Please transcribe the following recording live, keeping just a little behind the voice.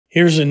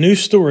Here's a new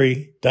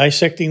story,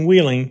 Dissecting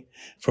Wheeling,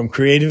 from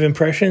Creative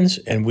Impressions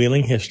and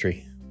Wheeling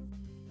History.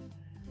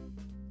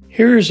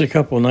 Here's a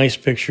couple nice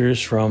pictures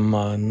from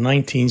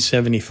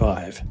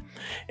 1975.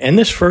 And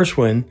this first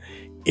one,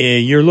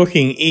 you're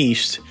looking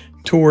east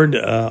toward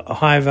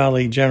High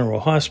Valley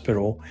General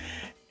Hospital,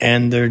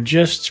 and they're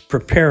just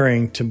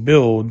preparing to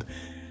build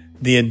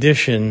the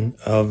addition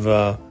of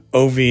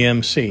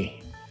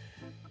OVMC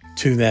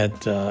to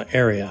that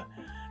area.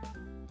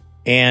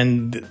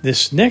 And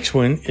this next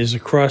one is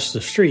across the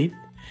street,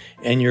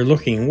 and you're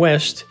looking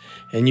west,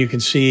 and you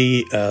can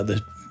see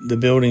the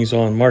buildings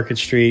on Market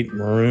Street.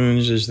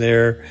 Maroons is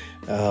there,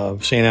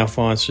 St.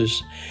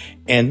 Alphonsus,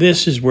 and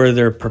this is where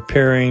they're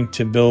preparing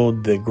to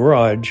build the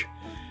garage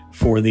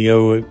for the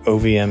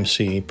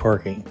OVMC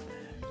parking.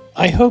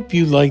 I hope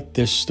you liked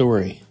this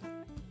story.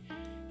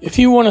 If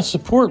you want to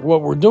support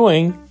what we're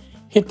doing,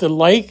 hit the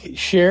like,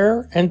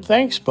 share, and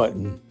thanks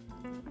button.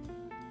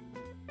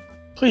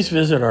 Please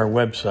visit our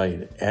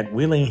website at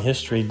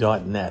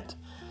wheelinghistory.net.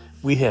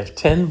 We have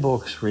 10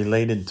 books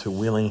related to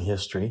wheeling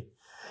history,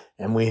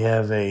 and we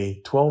have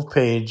a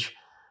 12-page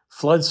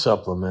flood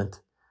supplement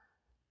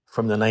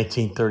from the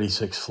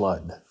 1936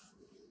 flood.